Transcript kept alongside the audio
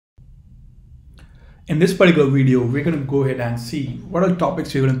In this particular video, we're going to go ahead and see what are the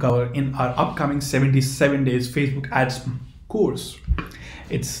topics we're going to cover in our upcoming 77 days Facebook ads course.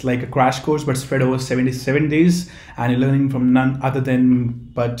 It's like a crash course, but spread over 77 days, and you're learning from none other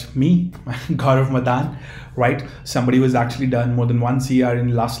than but me, Gaurav Madaan, right? Somebody who's actually done more than 1 CR in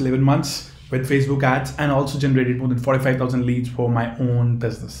the last 11 months with Facebook ads and also generated more than 45,000 leads for my own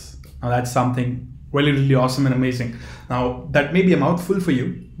business. Now that's something really awesome and amazing. Now that may be a mouthful for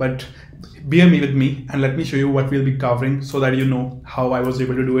you, but bear with me and let me show you what we'll be covering so that you know how I was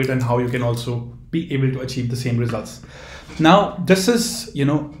able to do it and how you can also be able to achieve the same results. Now this is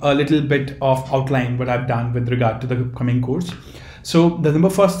a little bit of outline what I've done with regard to the coming course. So the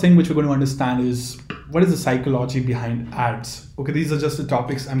first thing which we're going to understand is what is the psychology behind ads. Okay, these are just the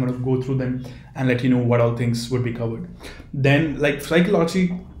topics. I'm going to go through them and let you know what all things would be covered. Then, like,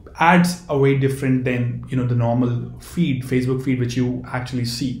 psychology, ads are way different than the normal feed, Facebook feed, which you actually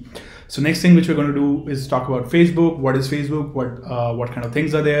see. So next thing which we're going to do is talk about Facebook. What is Facebook? What kind of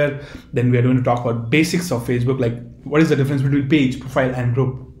things are there? Then we're going to talk about basics of Facebook, like what is the difference between page, profile, and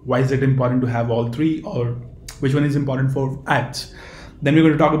group? Why is it important to have all three, or which one is important for ads? Then we're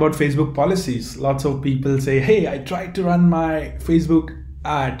going to talk about Facebook policies. Lots of people say, hey, I tried to run my Facebook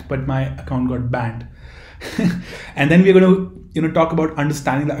ad, but my account got banned. And then we're going to talk about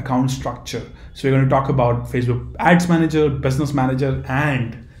understanding the account structure. So we're going to talk about Facebook Ads Manager, Business Manager,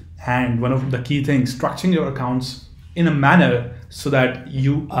 and one of the key things, structuring your accounts in a manner so that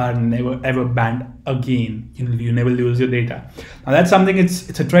you are never ever banned again. You never lose your data. Now that's something,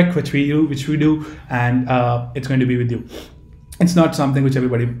 it's a trick which we do, and it's going to be with you. It's not something which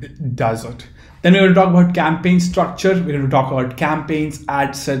everybody does it. Then we're going to talk about campaign structure. We're going to talk about campaigns,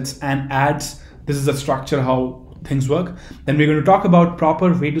 ad sets, and ads. This is the structure, how things work. Then we're going to talk about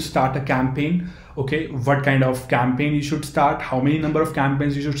proper way to start a campaign. Okay, what kind of campaign you should start, how many number of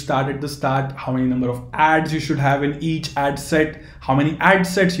campaigns you should start at the start, how many number of ads you should have in each ad set, how many ad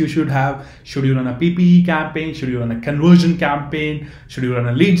sets you should have, should you run a PPE campaign, should you run a conversion campaign, should you run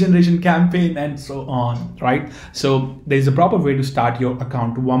a lead generation campaign, and so on, right? So there's a proper way to start your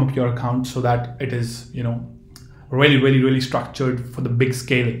account, to warm up your account so that it is really structured for the big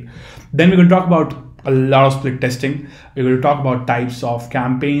scaling. Then we're going to talk about a lot of split testing. We're going to talk about types of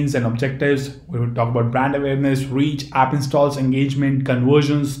campaigns and objectives. We're going to talk about brand awareness, reach, app installs, engagement,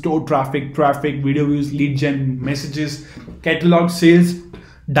 conversions, store traffic, video views, lead gen, messages, catalog sales.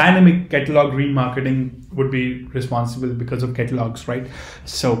 Dynamic catalog remarketing would be responsible because of catalogs, right?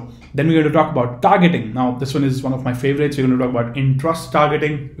 So then we're going to talk about targeting. Now this one is one of my favorites. We're going to talk about interest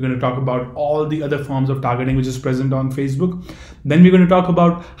targeting. We're going to talk about all the other forms of targeting which is present on Facebook. Then we're going to talk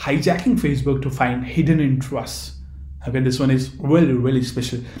about hijacking Facebook to find hidden interests. Okay, this one is really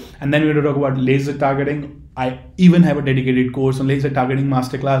special. And then we're going to talk about laser targeting. I even have a dedicated course on laser targeting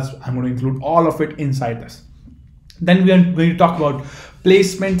masterclass. I'm going to include all of it inside this. Then we are going to talk about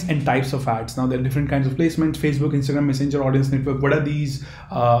placements and types of ads. Now there are different kinds of placements: Facebook, Instagram, Messenger, Audience Network. What are these?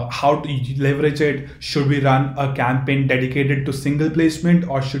 How do you leverage it? Should we run a campaign dedicated to single placement,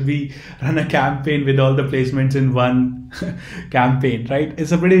 or should we run a campaign with all the placements in one campaign, right?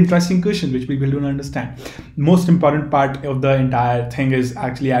 It's a pretty interesting question which people don't understand. Most important part of the entire thing is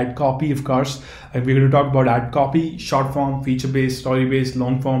actually ad copy, of course. We're going to talk about ad copy, short form, feature-based, story-based,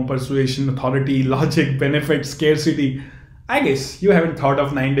 long form, persuasion, authority, logic, benefit, scarcity. I guess you haven't thought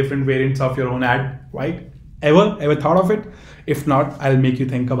of 9 different variants of your own ad, right? Ever thought of it? If not, I'll make you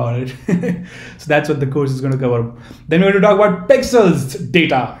think about it. So that's what the course is going to cover. Then we're going to talk about pixels,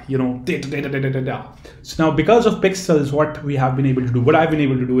 data, data. So now because of pixels, what we have been able to do, what I've been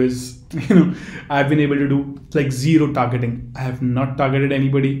able to do is, I've been able to do like zero targeting. I have not targeted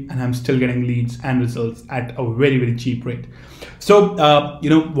anybody and I'm still getting leads and results at a very cheap rate. So,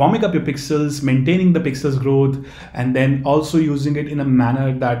 warming up your pixels, maintaining the pixels growth, and then also using it in a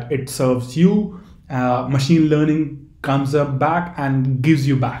manner that it serves you. Machine learning comes up back and gives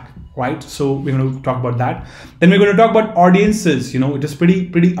you back, right? So we're going to talk about that. Then we're going to talk about audiences. It is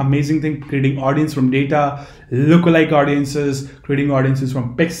pretty amazing thing, creating audience from data, lookalike audiences, creating audiences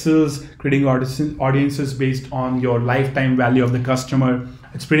from pixels, creating audiences based on your lifetime value of the customer.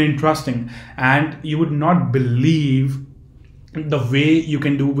 It's pretty interesting, and you would not believe the way you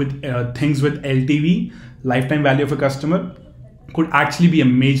can do with things with LTV, lifetime value of a customer, could actually be a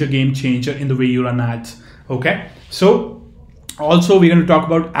major game changer in the way you run ads. Okay, so also we're going to talk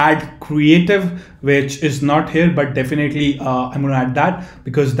about ad creative, which is not here, but definitely I'm going to add that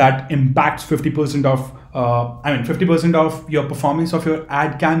because that impacts 50% of 50% of your performance of your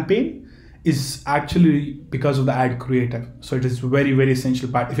ad campaign is actually because of the ad creative. So it is very essential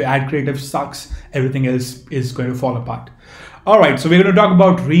part. If your ad creative sucks, everything else is going to fall apart. All right, so we're going to talk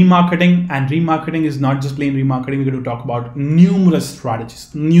about remarketing, and remarketing is not just plain remarketing. We're going to talk about numerous strategies,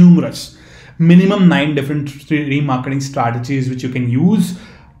 numerous, minimum 9 different remarketing strategies which you can use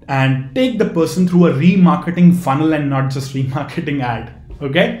and take the person through a remarketing funnel and not just remarketing ad.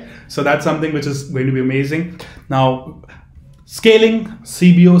 Okay, so that's something which is going to be amazing. Now, scaling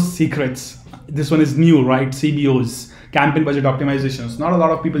CBO secrets. This one is new, right? CBOs, campaign budget optimizations. Not a lot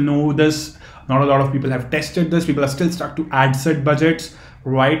of people know this. Not a lot of people have tested this. People are still stuck to ad set budgets,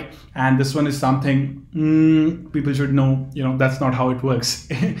 right? And this one is something people should know. You know, that's not how it works.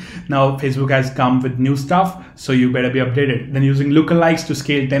 Now Facebook has come with new stuff, so you better be updated. Then using lookalikes to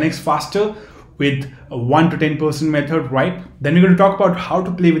scale 10x faster with a 1 to 10% method, right? Then we're going to talk about how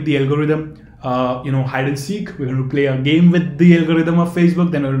to play with the algorithm. Hide and seek. We're going to play a game with the algorithm of Facebook.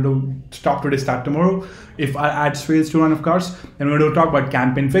 Then we're going to stop today, start tomorrow. If our ads fails to run, of course. Then we're going to talk about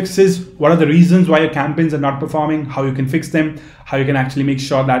campaign fixes. What are the reasons why your campaigns are not performing? How you can fix them? How you can actually make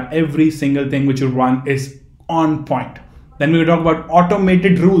sure that every single thing which you run is on point. Then we're going to talk about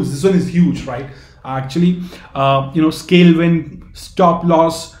automated rules. This one is huge, right? Actually, scale win, stop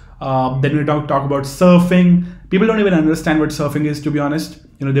loss. Then we talk about surfing. People don't even understand what surfing is, to be honest.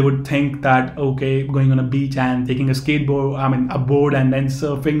 They would think that, okay, going on a beach and taking a board and then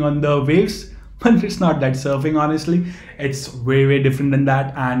surfing on the waves. But it's not that surfing, honestly. It's way, way different than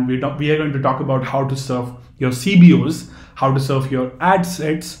that. And we are going to talk about how to surf your CBOs, how to surf your ad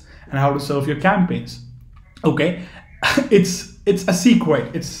sets, and how to surf your campaigns. Okay, it's a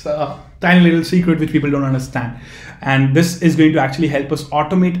secret. It's a tiny little secret which people don't understand. And this is going to actually help us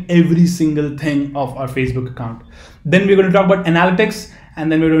automate every single thing of our Facebook account. Then we're going to talk about analytics, and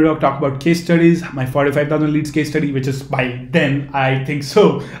then we're going to talk about case studies. My 45,000 leads case study, which is by then, I think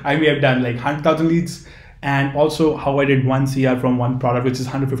so, I may have done like 100,000 leads, and also how I did 1 CR from one product, which is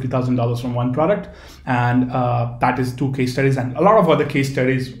 $150,000 from one product. And that is 2 case studies and a lot of other case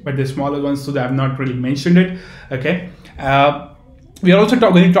studies, but they're smaller ones, so I have not really mentioned it. Okay. We are also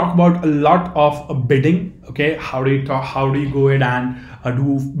going to talk about a lot of bidding. Okay, how do you go ahead and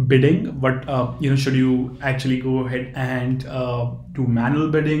do bidding? What should you actually go ahead and do manual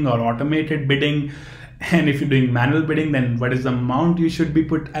bidding or automated bidding? And if you're doing manual bidding, then what is the amount you should be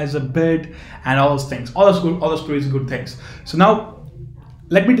put as a bid, and all those things. All those crazy good things. So now,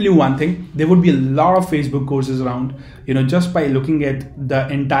 let me tell you one thing. There would be a lot of Facebook courses around. Just by looking at the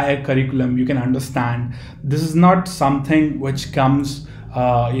entire curriculum, you can understand this is not something which comes,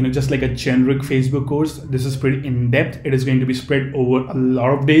 just like a generic Facebook course. This is pretty in depth. It is going to be spread over a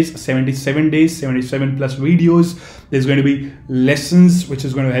lot of days, 77 days, 77 plus videos. There's going to be lessons, which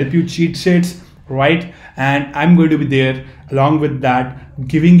is going to help you, cheat sheets, right? And I'm going to be there along with that,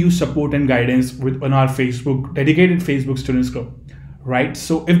 giving you support and guidance on our dedicated Facebook students group. Right,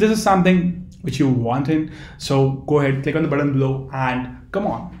 so if this is something which you want in, so go ahead, click on the button below, and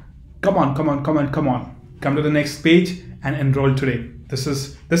come to the next page and enroll today.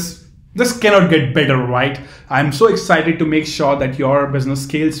 This cannot get better, right? I'm so excited to make sure that your business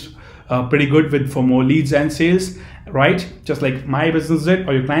scales pretty good for more leads and sales, right? Just like my business did,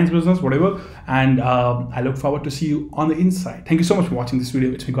 or your client's business, whatever. And I look forward to see you on the inside. Thank you so much for watching this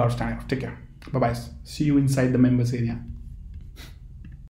video. It's me, Gaurav, signing off. Take care. Bye bye. See you inside the members area.